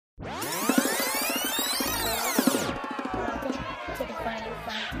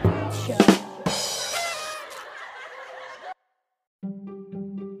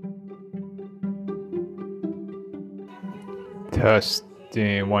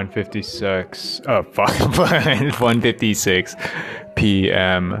Testing 156. Oh fuck, 156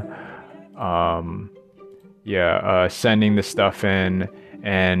 p.m. Sending the stuff in,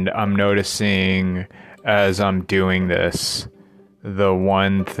 and I'm noticing as I'm doing this, the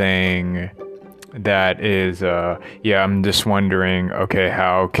one thing that is, I'm just wondering, okay,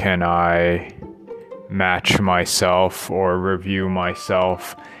 how can I match myself or review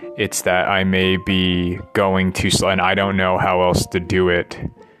myself? It's that I may be going too slow and I don't know how else to do it.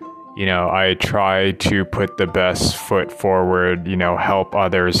 You know, I try to put the best foot forward, help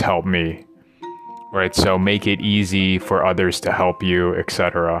others help me. Right? So make it easy for others to help you,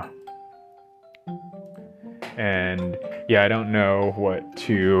 etc. And I don't know what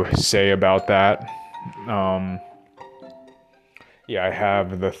to say about that. I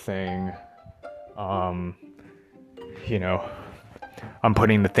have the thing, I'm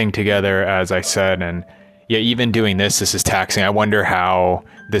putting the thing together, as I said, and even doing this is taxing. I wonder how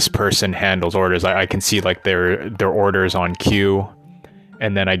this person handles orders. I can see like their orders on queue,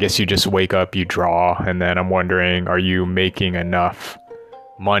 and then I guess you just wake up, you draw, and then I'm wondering, are you making enough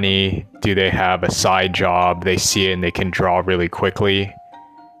money? Do they have a side job? They see it and they can draw really quickly?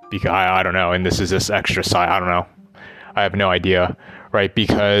 Because I don't know, and this is this extra side, I don't know. I have no idea, right?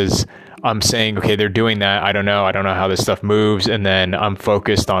 Because I'm saying, okay, they're doing that. I don't know how this stuff moves. And then I'm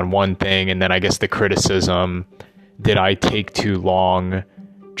focused on one thing. And then I guess the criticism, did I take too long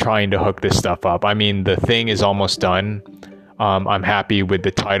trying to hook this stuff up? I mean, the thing is almost done. I'm happy with the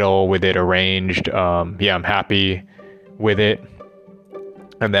title, with it arranged. I'm happy with it.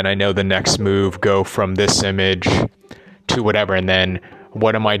 And then I know the next move, go from this image to whatever. And then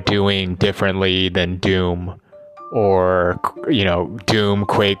what am I doing differently than Doom? Or, Doom,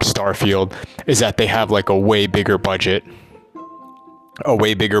 Quake, Starfield, is that they have like a way bigger budget.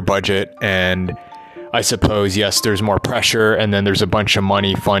 And I suppose, yes, there's more pressure, and then there's a bunch of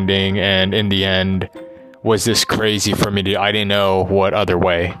money funding. And in the end, was this crazy for me I didn't know what other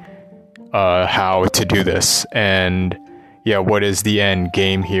way, how to do this. And what is the end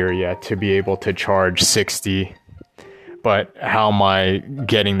game here? To be able to charge 60. But how am I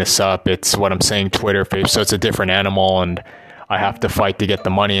getting this up? It's what I'm saying, Twitter, Facebook. So it's a different animal, and I have to fight to get the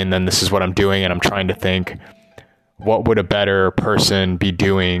money. And then this is what I'm doing. And I'm trying to think, what would a better person be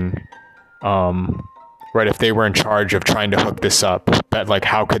doing? Right. If they were in charge of trying to hook this up, but like,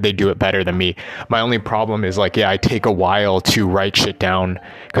 how could they do it better than me? My only problem is like, I take a while to write shit down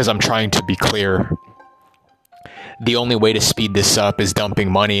because I'm trying to be clear. The only way to speed this up is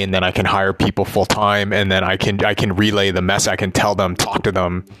dumping money, and then I can hire people full time, and then I can relay the mess. I can tell them, talk to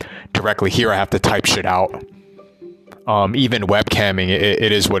them directly. Here I have to type shit out. Even webcamming,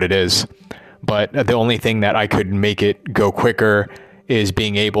 it is what it is. But the only thing that I could make it go quicker is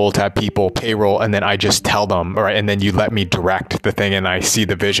being able to have people payroll, and then I just tell them, all right, and then you let me direct the thing, and I see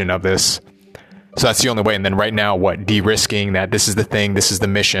the vision of this. So that's the only way. And then right now, de-risking that this is the thing, this is the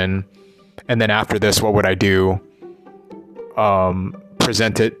mission. And then after this, what would I do?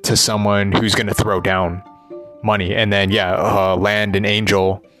 Present it to someone who's going to throw down money, and then land an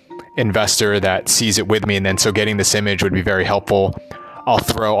angel investor that sees it with me. And then so getting this image would be very helpful. I'll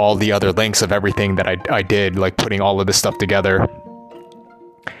throw all the other links of everything that I did, like putting all of this stuff together.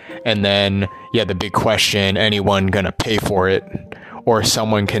 And then the big question, anyone gonna pay for it? Or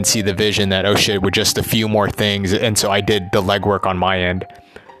someone can see the vision that, oh shit, with just a few more things. And so I did the legwork on my end.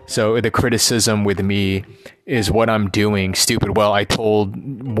 So the criticism with me is what I'm doing stupid. Well, I told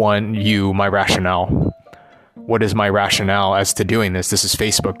you my rationale. What is my rationale as to doing this? This is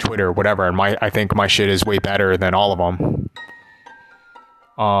Facebook, Twitter, whatever. And I think my shit is way better than all of them.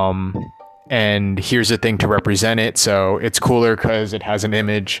 And here's the thing to represent it. So it's cooler because it has an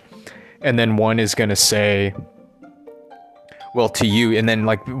image. And then one is going to say, well, to you. And then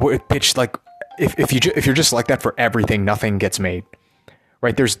like pitch, like if you're just like that for everything, nothing gets made.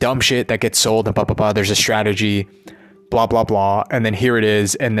 Right, there's dumb shit that gets sold and blah, blah, blah. There's a strategy, blah, blah, blah. And then here it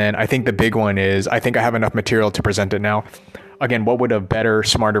is. And then I think the big one is, I think I have enough material to present it now. Again, what would a better,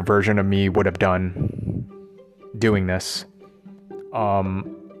 smarter version of me would have done doing this?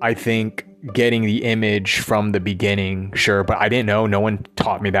 I think getting the image from the beginning, sure. But I didn't know. No one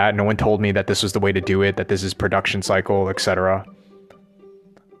taught me that. No one told me that this was the way to do it, that this is production cycle, etc.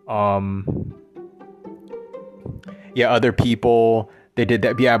 Other people... they did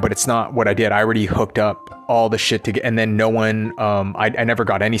that, but it's not what I did. I already hooked up all the shit to get, and then no one, I never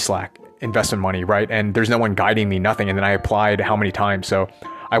got any Slack investment money, right? And there's no one guiding me, nothing. And then I applied how many times? So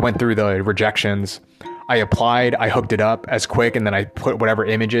I went through the rejections. I applied, I hooked it up as quick, and then I put whatever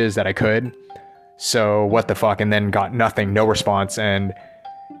images that I could. So what the fuck? And then got nothing, no response. And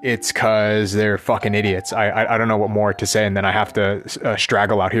it's because they're fucking idiots. I don't know what more to say, and then I have to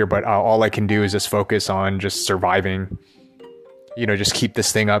straggle out here, but all I can do is just focus on just surviving. You know, just keep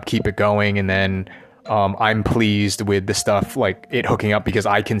this thing up, keep it going, and then I'm pleased with the stuff, like it hooking up, because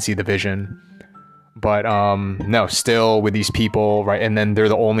I can see the vision. But no, still with these people, right? And then they're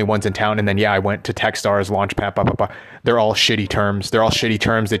the only ones in town. And then, yeah, I went to Techstars, Launchpad, blah, blah, blah. They're all shitty terms.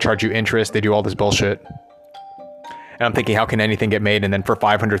 They charge you interest. They do all this bullshit. And I'm thinking, how can anything get made? And then for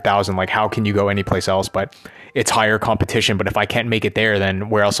 500,000, like, how can you go anyplace else? But it's higher competition. But if I can't make it there, then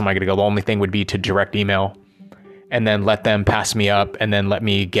where else am I going to go? The only thing would be to direct email and then let them pass me up and then let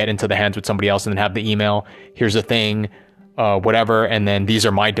me get into the hands with somebody else and then have the email. Here's the thing, whatever. And then these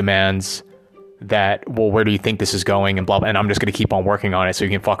are my demands that, well, where do you think this is going? And blah, blah. And I'm just going to keep on working on it so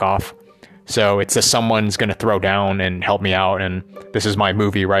you can fuck off. So it's just someone's going to throw down and help me out. And this is my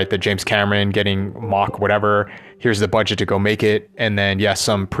movie, right? The James Cameron getting mock, whatever. Here's the budget to go make it. And then, yeah,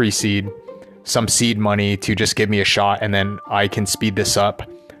 some pre-seed, some seed money to just give me a shot. And then I can speed this up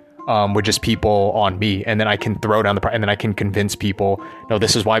with just people on me. And then I can throw down the price, and then I can convince people, no,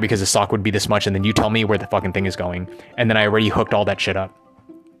 this is why, because the stock would be this much. And then you tell me where the fucking thing is going. And then I already hooked all that shit up.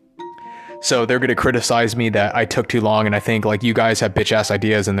 So they're going to criticize me that I took too long. And I think, like, you guys have bitch ass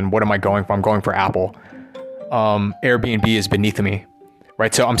ideas. And then what am I going for? I'm going for Apple. Airbnb is beneath me.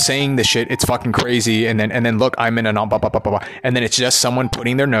 Right. So I'm saying this shit. It's fucking crazy. And then look, I'm in a blah, blah, blah, blah, blah. And then it's just someone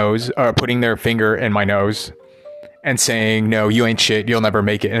putting their finger in my nose and saying, no, you ain't shit. You'll never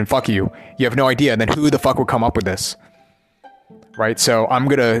make it. And fuck you. You have no idea. And then who the fuck would come up with this? Right. So I'm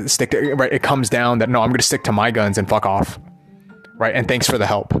going to stick to, right. It comes down that, no, I'm going to stick to my guns and fuck off. Right. And thanks for the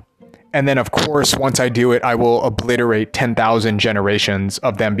help. And then, of course, once I do it, I will obliterate 10,000 generations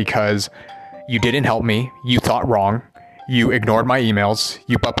of them because you didn't help me. You thought wrong. You ignored my emails.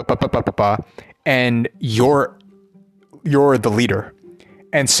 And you're the leader.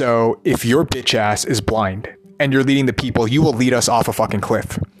 And so if your bitch ass is blind and you're leading the people, you will lead us off a fucking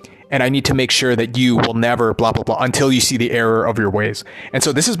cliff. And I need to make sure that you will never blah, blah, blah until you see the error of your ways. And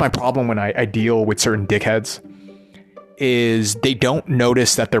so this is my problem when I deal with certain dickheads. Is they don't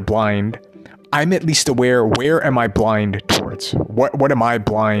notice that they're blind. I'm at least aware, where am I blind towards? What am I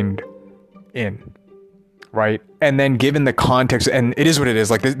blind in? Right? And then given the context, and it is what it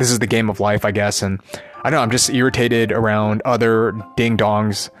is, like this is the game of life, I guess. And I don't know, I'm just irritated around other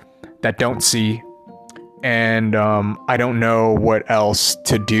ding-dongs that don't see. And I don't know what else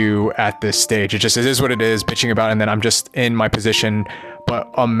to do at this stage. It is what it is, bitching about it, and then I'm just in my position. But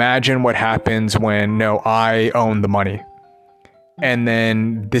imagine what happens when, no, I own the money. And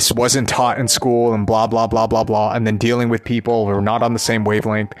then this wasn't taught in school and blah, blah, blah, blah, blah. And then dealing with people who are not on the same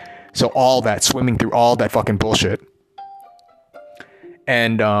wavelength. So all that, swimming through all that fucking bullshit.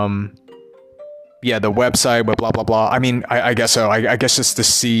 And, yeah, the website, but blah, blah, blah. I mean, I guess so. I guess just to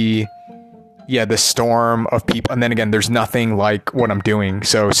see, yeah, the storm of people. And then again, there's nothing like what I'm doing.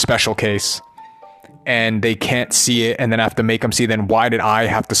 So special case. And they can't see it. And then I have to make them see, then why did I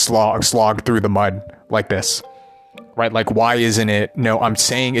have to slog through the mud like this? Right? Like, why isn't it? No, I'm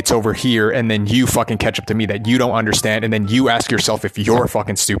saying it's over here. And then you fucking catch up to me that you don't understand. And then you ask yourself if you're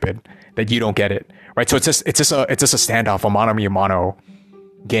fucking stupid, that you don't get it. Right? So it's just a standoff, a mano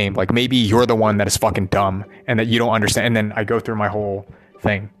game. Like, maybe you're the one that is fucking dumb and that you don't understand. And then I go through my whole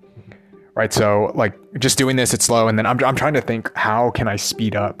thing. Right? So like just doing this, it's slow. And then I'm trying to think, how can I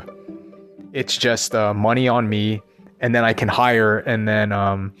speed up? It's just money on me, and then I can hire, and then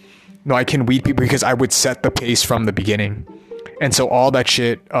I can weed people because I would set the pace from the beginning. And so all that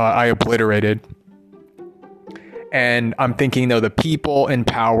shit I obliterated. And I'm thinking, though, the people in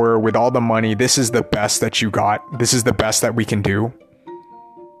power with all the money, this is the best that you got. This is the best that we can do.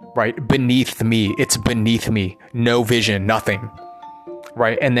 Right? Beneath me. It's beneath me. No vision, nothing.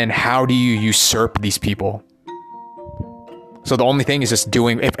 Right? And then how do you usurp these people? So the only thing is just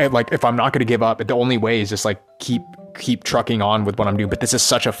doing, if I'm not going to give up, the only way is just like keep trucking on with what I'm doing. But this is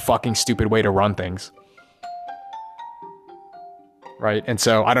such a fucking stupid way to run things. Right. And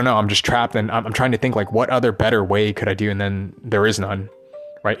so I don't know, I'm just trapped, and I'm trying to think, like, what other better way could I do? And then there is none.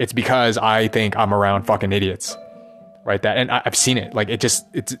 Right. It's because I think I'm around fucking idiots. Right. And I've seen it. Like,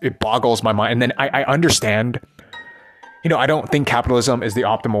 it boggles my mind. And then I understand. I don't think capitalism is the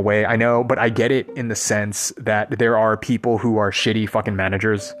optimal way. I know, but I get it in the sense that there are people who are shitty fucking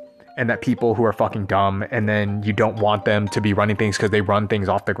managers, and that people who are fucking dumb, and then you don't want them to be running things because they run things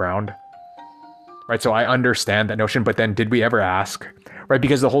off the ground. Right? So I understand that notion, but then did we ever ask? Right?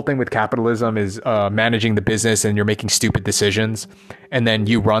 Because the whole thing with capitalism is managing the business, and you're making stupid decisions, and then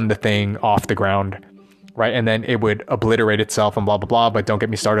you run the thing off the ground. Right? And then it would obliterate itself and blah, blah, blah. But don't get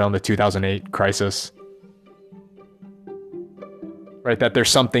me started on the 2008 crisis. right? That there's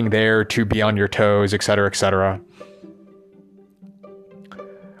something there to be on your toes, et cetera, et cetera.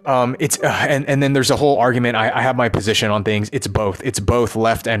 And then there's a whole argument. I have my position on things. It's both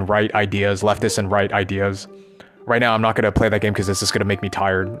left and right ideas, leftist and right ideas. Right now, I'm not going to play that game because it's just going to make me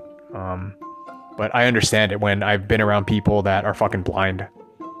tired. But I understand it when I've been around people that are fucking blind,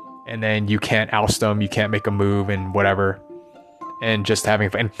 and then you can't oust them, you can't make a move and whatever, and just having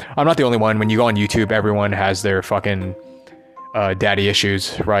fun. And I'm not the only one. When you go on YouTube, everyone has their fucking daddy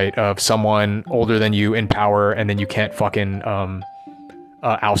issues, right? Of someone older than you in power, and then you can't fucking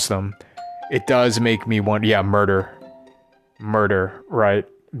oust them. It does make me want, murder, right?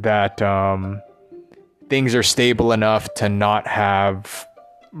 That things are stable enough to not have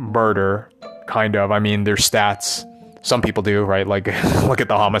murder, kind of. I mean, there's stats. Some people do, right? Like, look at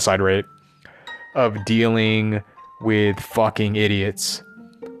the homicide rate of dealing with fucking idiots,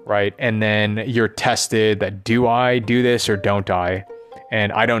 right? And then you're tested that, do I do this or don't I?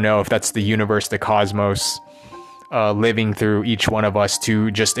 And I don't know if that's the universe, the cosmos, living through each one of us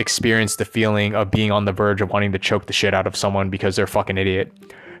to just experience the feeling of being on the verge of wanting to choke the shit out of someone because they're a fucking idiot.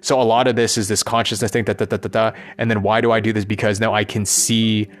 So a lot of this is this consciousness thing, and then why do I do this? Because now I can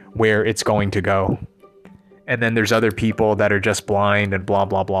see where it's going to go. And then there's other people that are just blind and blah,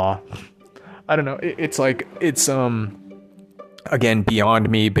 blah, blah. I don't know. It's like, it's, again, beyond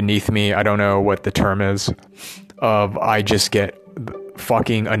me, beneath me. I don't know what the term is of, I just get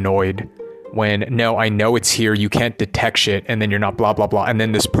fucking annoyed when, no, I know it's here. You can't detect shit. And then you're not blah, blah, blah. And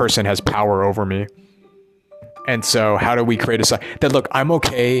then this person has power over me. And so how do we create a side that, look, I'm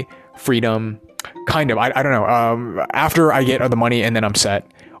okay, freedom, kind of, I don't know. After I get the money and then I'm set.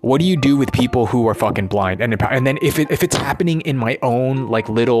 What do you do with people who are fucking blind? And then if it's happening in my own like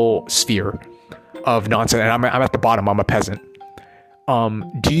little sphere of nonsense, and I'm at the bottom, I'm a peasant.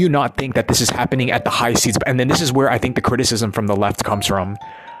 Do you not think that this is happening at the high seats? And then this is where I think the criticism from the left comes from,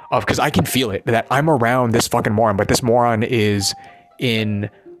 because I can feel it, that I'm around this fucking moron, but this moron is in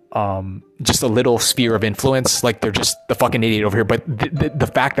just a little sphere of influence. Like, they're just the fucking idiot over here. But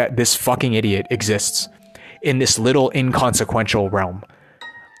the fact that this fucking idiot exists in this little inconsequential realm,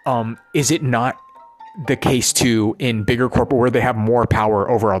 is it not the case too in bigger corporate where they have more power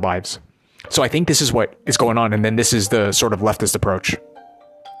over our lives? So I think this is what is going on. And then this is the sort of leftist approach,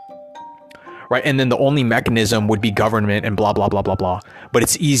 right? And then the only mechanism would be government and blah, blah, blah, blah, blah. But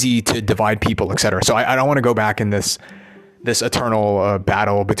it's easy to divide people, etc. So I don't want to go back in this eternal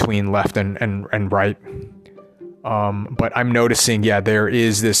battle between left and right. But I'm noticing, there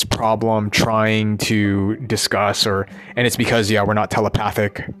is this problem trying to discuss, and it's because, we're not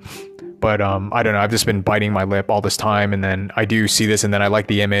telepathic, but, I don't know. I've just been biting my lip all this time. And then I do see this, and then I like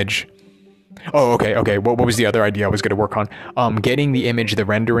the image. Oh, okay. What was the other idea I was going to work on? Getting the image, the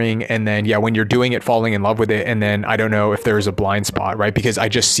rendering, and then, when you're doing it, falling in love with it. And then I don't know if there's a blind spot, right? Because I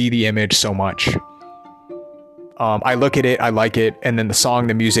just see the image so much. I look at it, I like it. And then the song,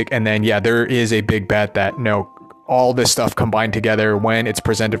 the music, and then, there is a big bet that all this stuff combined together, when it's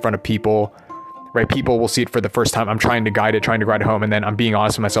presented in front of people, right? People will see it for the first time. I'm trying to guide it home. And then I'm being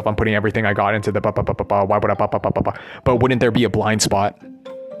honest with myself. I'm putting everything I got into the why would I but wouldn't there be a blind spot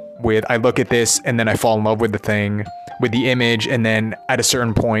with, I look at this and then I fall in love with the thing, with the image. And then at a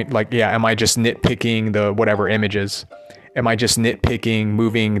certain point, like, am I just nitpicking the whatever images? Am I just nitpicking,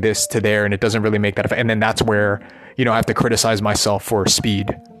 moving this to there, and it doesn't really make that effect? And then that's where, I have to criticize myself for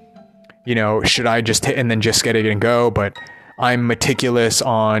speed. Should I just hit and then just get it and go? But I'm meticulous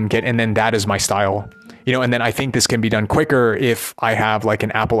on and then that is my style, and then I think this can be done quicker if I have like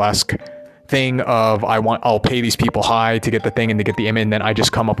an Apple-esque thing of, I'll pay these people high to get the thing and to get the image, and then I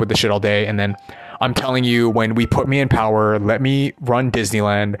just come up with the shit all day. And then I'm telling you, when we put me in power, let me run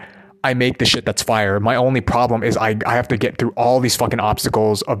Disneyland, I make the shit that's fire. My only problem is I have to get through all these fucking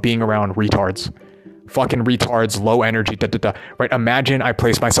obstacles of being around retards. Fucking retards, low energy, right? Imagine I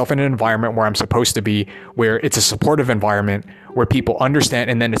place myself in an environment where I'm supposed to be, where it's a supportive environment, where people understand,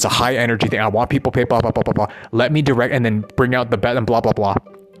 and then it's a high energy thing. I want people to pay, blah, blah, blah, blah, blah. Let me direct, and then bring out the bet and blah, blah, blah.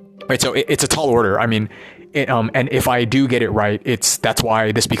 Right? So it's a tall order. I mean, and if I do get it right, that's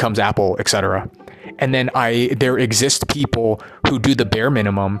why this becomes Apple, etc. And then there exist people who do the bare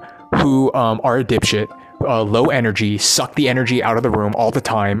minimum, who are a dipshit, low energy, suck the energy out of the room all the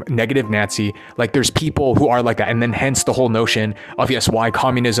time, negative Nancy. Like, there's people who are like that. And then hence the whole notion of, why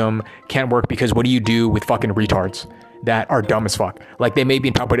communism can't work, because what do you do with fucking retards that are dumb as fuck? Like, they may be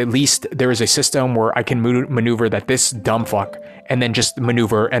in power, but at least there is a system where I can maneuver that this dumb fuck and then just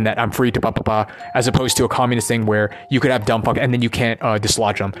maneuver, and that I'm free to blah, blah, blah, as opposed to a communist thing where you could have dumb fuck and then you can't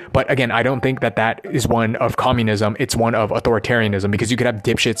dislodge them. But again, I don't think that is one of communism. It's one of authoritarianism, because you could have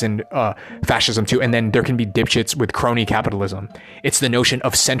dipshits in fascism too, and then there can be dipshits with crony capitalism. It's the notion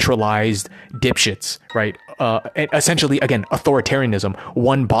of centralized dipshits, right? Essentially, again, authoritarianism,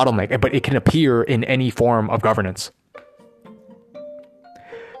 one bottleneck, but it can appear in any form of governance.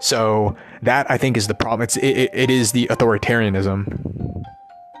 So that, I think, is the problem. It is the authoritarianism.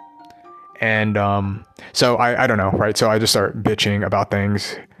 And so I don't know, right? So I just start bitching about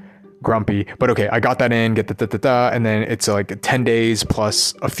things, grumpy. But okay, I got that in, get the and then it's like 10 days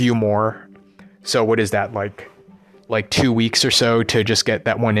plus a few more. So what is that, like 2 weeks or so to just get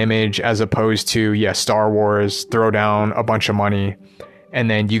that one image, as opposed to, Star Wars, throw down a bunch of money, and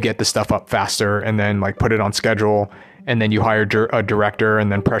then you get the stuff up faster, and then like put it on schedule, and then you hire a director,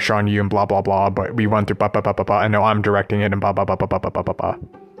 and then pressure on you, and blah, blah, blah. But we run through blah, blah, blah, blah, blah. I know I'm directing it, and blah, blah, blah, blah, blah, blah, blah, blah.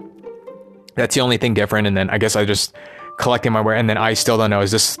 That's the only thing different. And then I guess I just collecting my work, and then I still don't know, is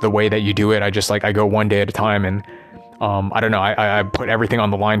this the way that you do it? I just I go one day at a time, and I don't know. I put everything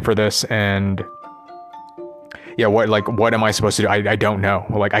on the line for this, and what am I supposed to do? I don't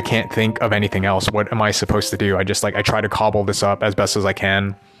know. I can't think of anything else. What am I supposed to do? I just I try to cobble this up as best as I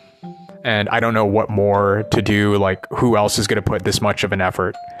can. And I don't know what more to do. Who else is going to put this much of an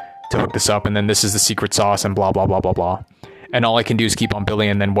effort to hook this up? And then this is the secret sauce, and blah, blah, blah, blah, blah. And all I can do is keep on building.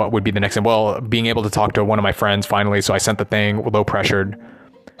 And then what would be the next thing? Well, being able to talk to one of my friends finally. So I sent the thing, low pressured,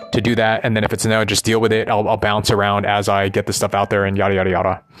 to do that. And then if it's a no, just deal with it. I'll bounce around as I get the stuff out there, and yada, yada,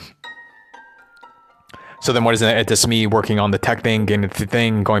 yada. So then what is it? It's just me working on the tech thing, getting the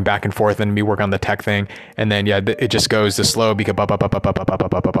thing, going back and forth, and me work on the tech thing. And then, it just goes this slow, because blah, blah, blah, blah, blah, blah, blah,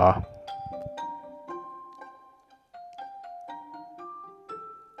 blah, blah, blah.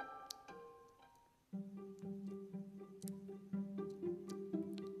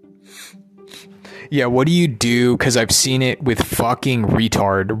 Yeah, what do you do? Because I've seen it with fucking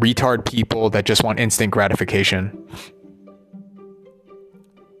retard people that just want instant gratification.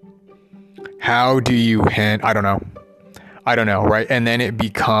 How do you I don't know, right? And then it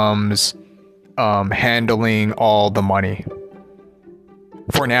becomes handling all the money.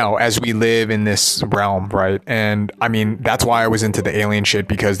 For now, as we live in this realm, right? And I mean, that's why I was into the alien shit,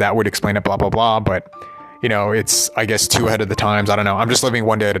 because that would explain it, blah, blah, blah. But it's, I guess, too ahead of the times. I don't know. I'm just living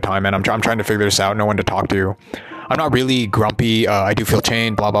one day at a time, and I'm trying to figure this out. No one to talk to. I'm not really grumpy. I do feel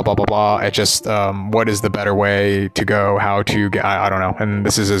chained, blah, blah, blah, blah, blah. It's just, what is the better way to go? How to get, I don't know. And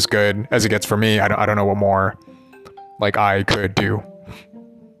this is as good as it gets for me. I don't know what more I could do.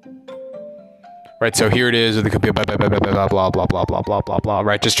 Right. So here it is. It could be blah, blah, blah, blah, blah, blah, blah, blah, blah, blah, blah, blah.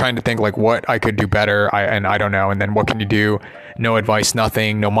 Right. Just trying to think what I could do better. I don't know. And then what can you do? No advice,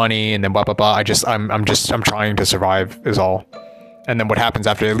 nothing, no money. And then blah, blah, blah. I'm trying to survive is all. And then what happens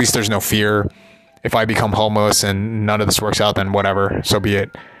after? At least there's no fear. If I become homeless and none of this works out, then whatever, so be it.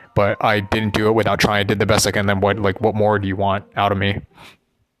 But I didn't do it without trying. I did the best I can. Then what more do you want out of me?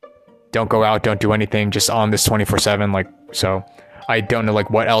 Don't go out. Don't do anything. Just on this 24/7. So I don't know,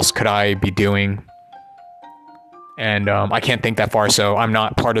 what else could I be doing? And I can't think that far. So I'm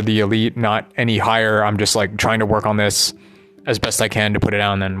not part of the elite, not any higher. I'm just trying to work on this as best I can to put it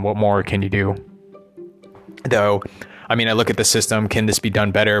out. And then what more can you do? Though, I mean, I look at the system. Can this be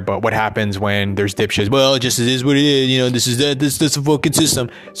done better? But what happens when there's dipshits? Well, it just is what it is. This is a fucking system.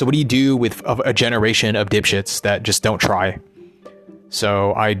 So what do you do with a generation of dipshits that just don't try?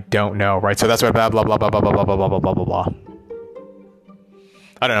 So I don't know, right? So that's why blah, blah, blah, blah, blah, blah, blah, blah, blah, blah, blah, blah.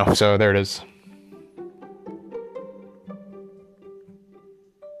 I don't know. So there it is.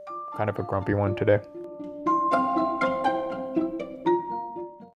 Kind of a grumpy one today.